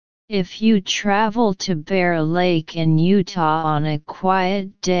If you travel to Bear Lake in Utah on a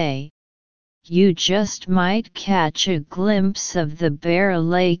quiet day, you just might catch a glimpse of the Bear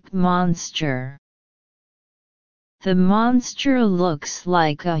Lake monster. The monster looks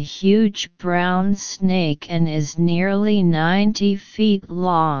like a huge brown snake and is nearly 90 feet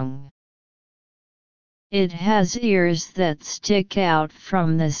long. It has ears that stick out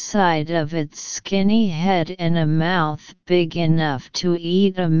from the side of its skinny head and a mouth big enough to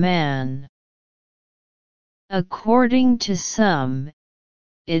eat a man. According to some,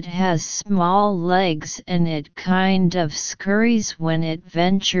 it has small legs and it kind of scurries when it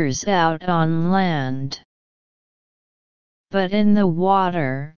ventures out on land. But in the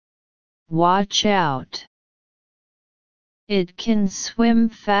water, watch out. It can swim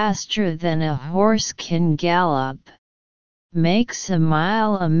faster than a horse can gallop, makes a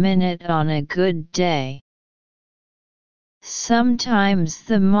mile a minute on a good day. Sometimes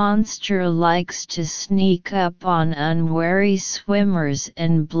the monster likes to sneak up on unwary swimmers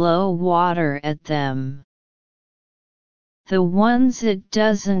and blow water at them. The ones it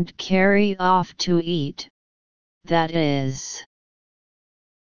doesn't carry off to eat, that is.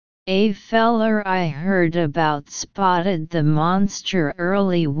 A feller I heard about spotted the monster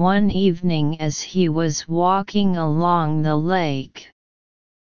early one evening as he was walking along the lake.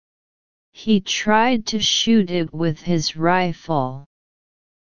 He tried to shoot it with his rifle.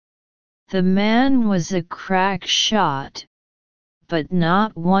 The man was a crack shot, but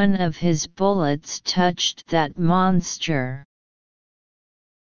not one of his bullets touched that monster.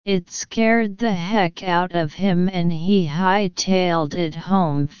 It scared the heck out of him and he hightailed it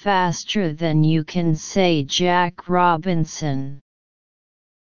home faster than you can say Jack Robinson.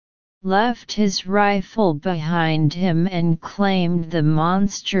 Left his rifle behind him and claimed the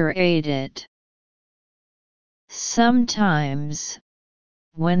monster ate it. Sometimes,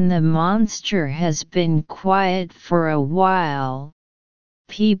 when the monster has been quiet for a while,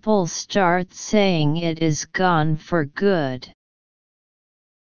 people start saying it is gone for good.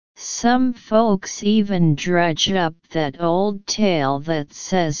 Some folks even dredge up that old tale that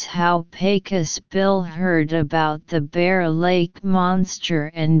says how Pecos Bill heard about the Bear Lake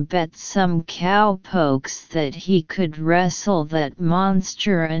monster and bet some cowpokes that he could wrestle that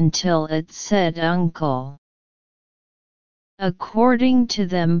monster until it said uncle. According to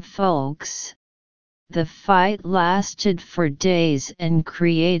them folks, the fight lasted for days and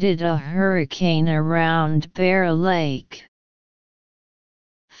created a hurricane around Bear Lake.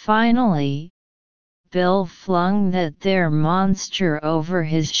 Finally, Bill flung that there monster over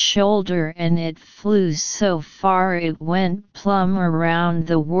his shoulder and it flew so far it went plumb around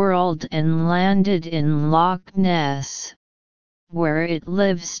the world and landed in Loch Ness, where it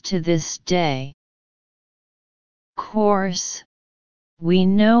lives to this day. Course, we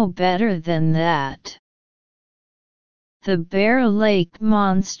know better than that. The Bear Lake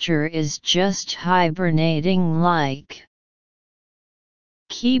monster is just hibernating like.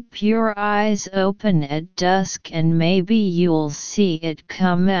 Keep your eyes open at dusk and maybe you'll see it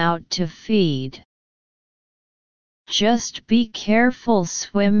come out to feed. Just be careful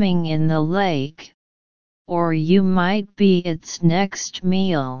swimming in the lake, or you might be its next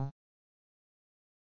meal.